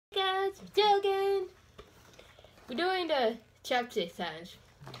guys, joking. We're doing the chapstick challenge.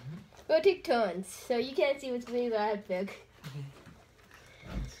 We'll take turns, so you can't see which flavor I have picked.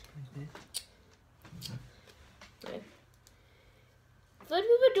 Okay. For people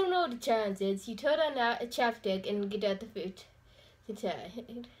who don't know what the challenge is, you turn on a chapstick and get out the food to try.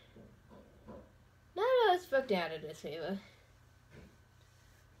 Now let's fuck down to this flavor.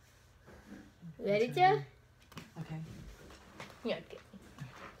 Ready, Joe? Okay. Yeah, okay.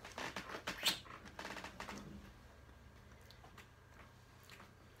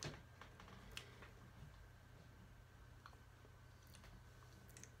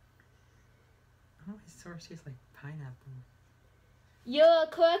 Oh, his source tastes like pineapple. You're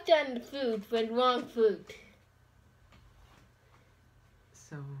correct on the food, but wrong food.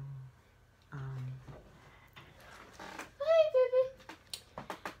 So, Hi, baby.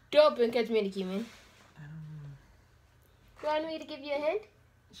 Don't open, catch me in the human. You want me to give you a hint?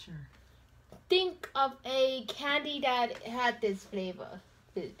 Sure. Think of a candy that had this flavor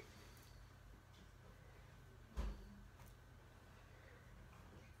food.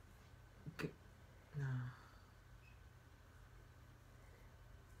 No.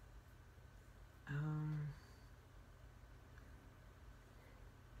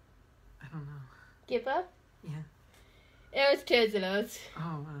 I don't know. Give up? Yeah. It was Twizzlers.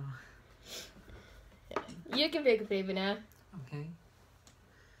 Oh, wow. You can pick a flavor now. Okay.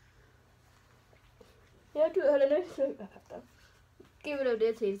 You have to hold on. Give it up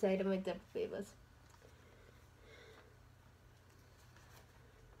this way so I don't mix up flavors.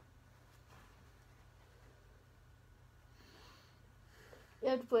 You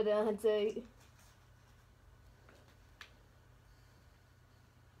have to put it on so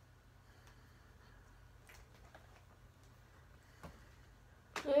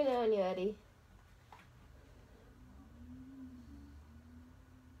right now when you're ready.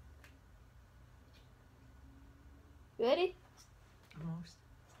 Ready? Almost.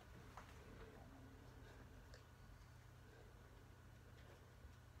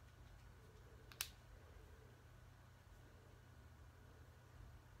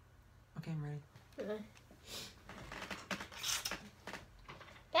 Okay, I'm ready. That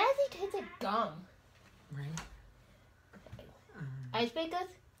actually tastes like gum. Right? Icebreakers?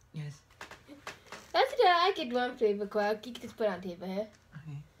 Yes. That's the I get one flavor quick. You can just put it on table here.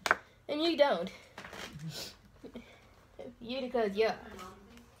 Okay. And you don't. You because yeah.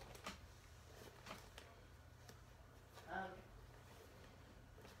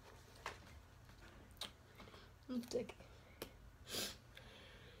 Stick.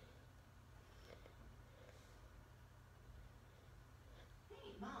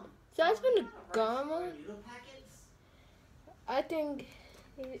 So I spent a gum on. I think.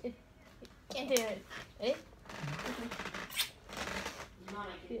 Can't do it. Ready? Mom,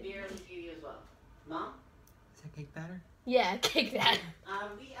 I can barely hear you as well. Mom? Is that cake batter? Yeah, kick that.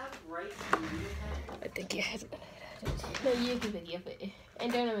 We have rice and noodle packets. I think it has. No, you can pick it up.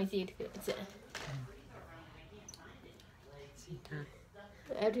 And don't let me see it. So, See here.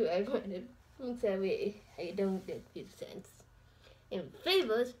 I find it. So I don't get sense. In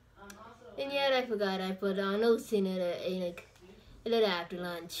flavors. And yet I forgot I put on oats in it like a little after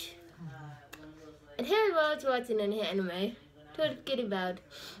lunch. And Harry was watching an anime. Talking about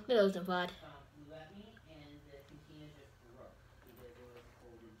the ocean pot.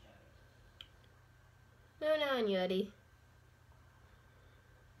 No, I'm ready.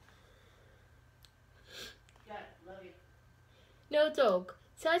 No joke.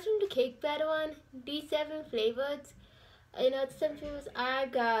 Aside from the cake batter one, these 7 flavors, the 7 flavors I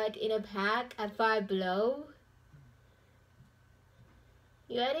got in a pack at Five Below.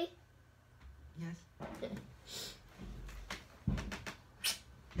 You ready? Yes.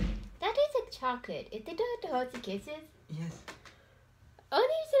 That tastes like chocolate. If they don't have the Hearts and Kisses. Yes. Only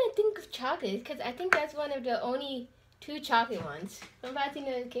reason I think of chocolate is because I think that's one of the only 2 chocolate ones. I'm passing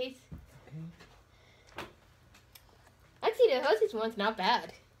the case. Okay. Actually, the Hostess one's not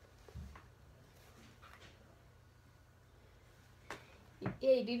bad.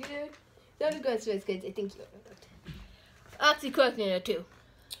 Hey, did you? Let me go first because I think you are. Actually, question it too.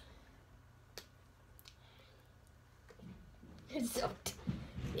 It's soaked.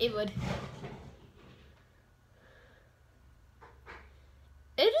 It would.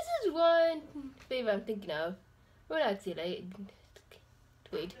 This is one flavor I'm thinking of. Well, actually, like,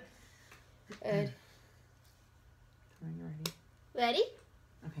 wait. Are you ready? Ready?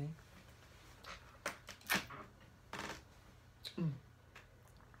 Okay.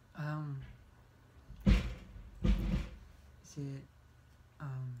 Is it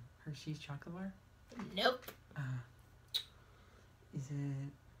Hershey's chocolate bar? Nope. Is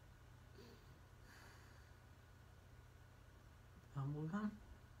it bubble gum?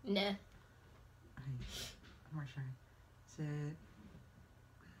 No. Okay. I'm more sure. Is it...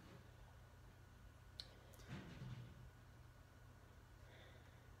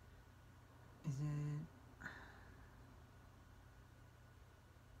 Is it...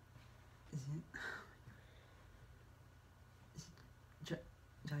 Is it... Is it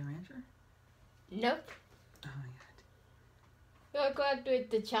Jolly Rancher? Nope. Oh my god. We'll go up with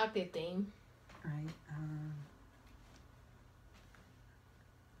the chocolate thing. Right.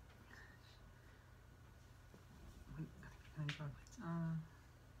 Wait, kind of chocolates.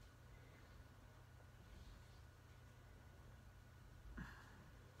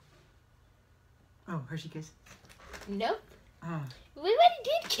 Oh, Hershey Kiss. Nope. Ah, We already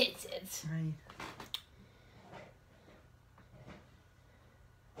did kisses. right.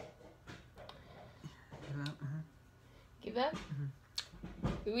 Give up. Give up?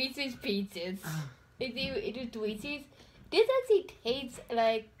 Reese's Pieces. Ah, It is Reese's. This actually tastes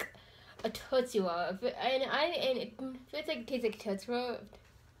like a Tootsie Roll. And it feels like it tastes like Tootsie Roll.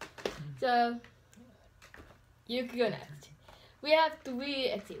 So, you can go next. We have 3,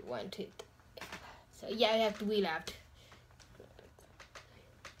 actually 1, 2, 3. So, yeah, we have 3 left.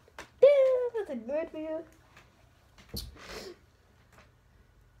 That's a good for you.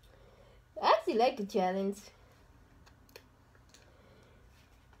 I actually like the challenge.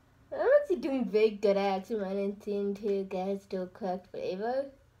 I'm actually doing very good at actually managing to get the correct flavor.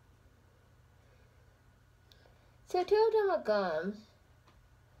 So 2 of them are gum.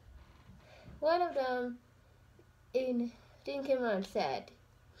 One of them didn't come out sad.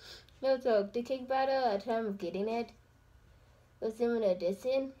 No joke, the cake batter at the time of getting it was similar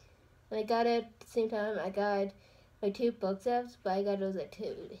distance. When I got it at the same time, I got my 2 book ups, but I got those at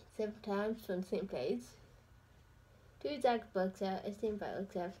 7 times from the same place. 2 exact book ups, same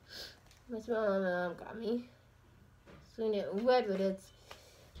book ups. My mom got me. So you know, what with its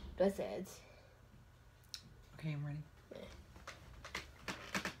dresses. okay, I'm ready.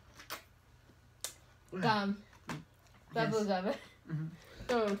 Gum. Bubble Yes. gum. Mm-hmm.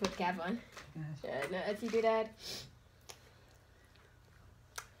 Don't want to put cap on. Yes. No, let's do that.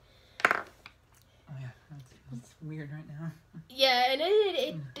 Oh yeah, that's weird right now. Yeah, and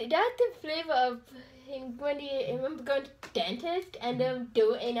it that's the flavor of when I remember going to dentist and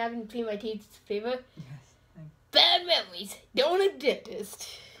and having to clean my teeth flavor. Yes. Bad memories. Don't want a dentist.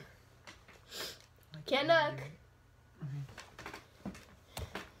 Can't knock.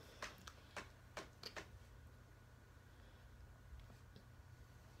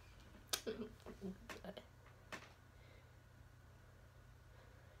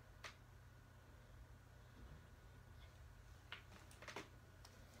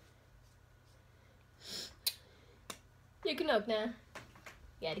 You can knock now.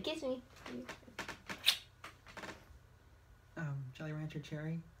 You gotta kiss me. Jolly Rancher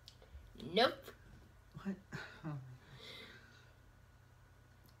Cherry. Nope. What? Oh my god.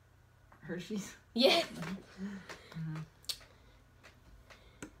 Hershey's. Yes. Mm-hmm.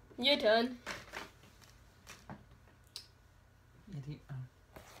 Your turn. Yeah,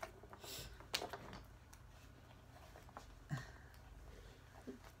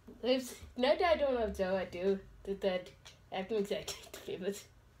 There's no that I don't know so I do that I have to exactly the flavors.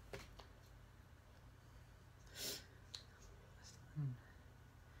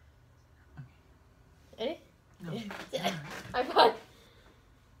 Ready? No. Yeah. I thought.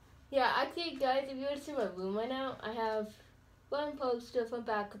 Yeah, actually, guys, if you were to see my room right now, I have one poster from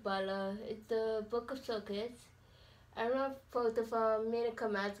Bacabala. It's the Book of Circuits. I have a poster from Manica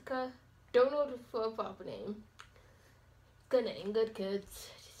Magica. Don't know the full proper name. Good name, good kids.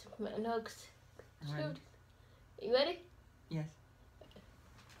 Just man hugs. Right. You ready? Yes.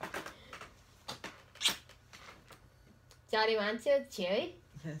 Jolly Rancher Cherry.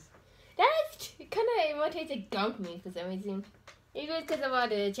 Yes. That's kind of what tastes like gum to me for some reason. Maybe it's because of all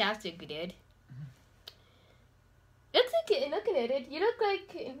the chapstick we did. Looks like it, looking at it, you look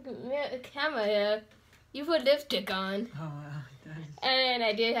like in the camera here. You put lipstick on. Oh wow, it does. And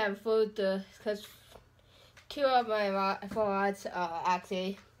I did have food because 2 of my 4 rods are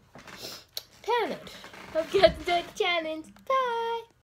actually tanned. Hope you guys enjoyed the challenge. Bye!